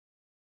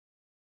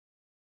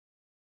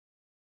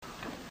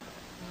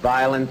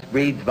Violence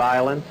breeds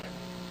violence.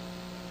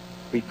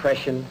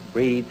 Repression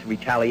breeds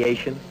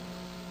retaliation.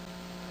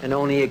 And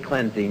only a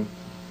cleansing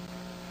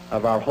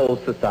of our whole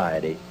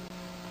society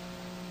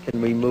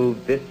can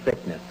remove this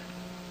sickness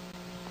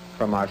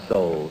from our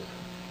souls.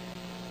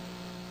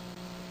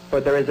 For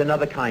there is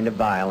another kind of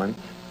violence,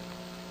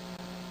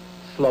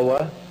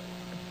 slower,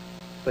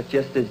 but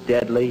just as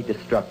deadly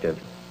destructive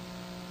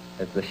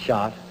as the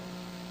shot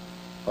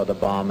or the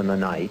bomb in the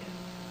night.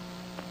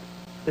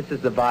 This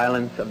is the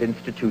violence of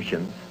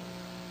institutions,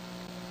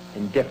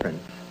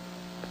 indifference,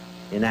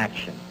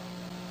 inaction,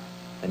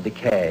 and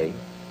decay.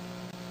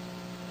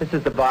 This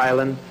is the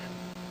violence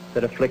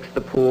that afflicts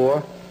the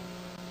poor,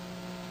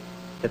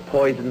 that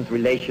poisons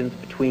relations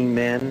between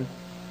men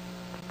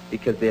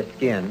because their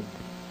skin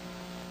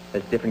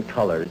has different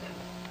colors.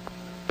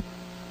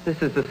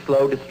 This is the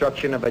slow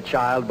destruction of a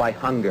child by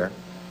hunger,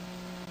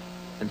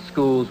 and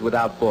schools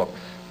without books,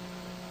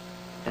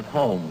 and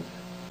homes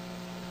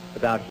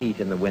without heat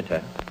in the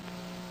winter.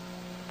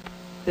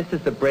 This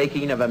is the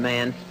breaking of a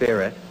man's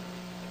spirit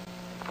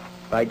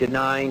by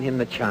denying him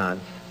the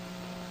chance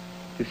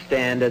to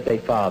stand as a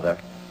father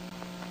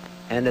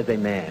and as a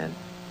man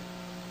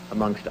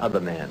amongst other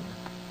men.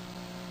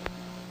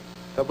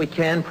 But we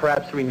can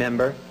perhaps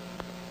remember,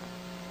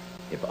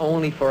 if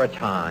only for a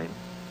time,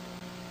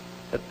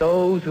 that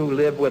those who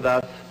live with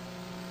us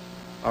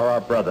are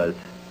our brothers,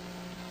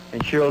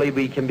 and surely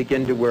we can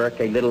begin to work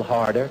a little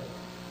harder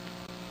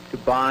to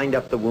bind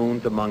up the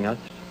wounds among us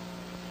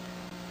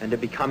and to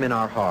become in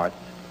our hearts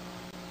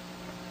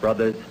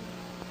brothers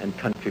and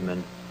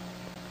countrymen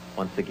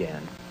once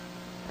again.